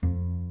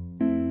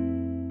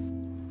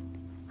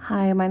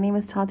Hi, my name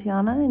is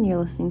Tatiana, and you're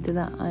listening to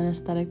the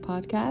Unaesthetic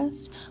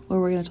Podcast, where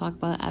we're going to talk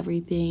about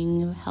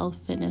everything health,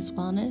 fitness,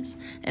 wellness,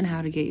 and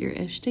how to get your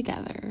ish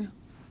together.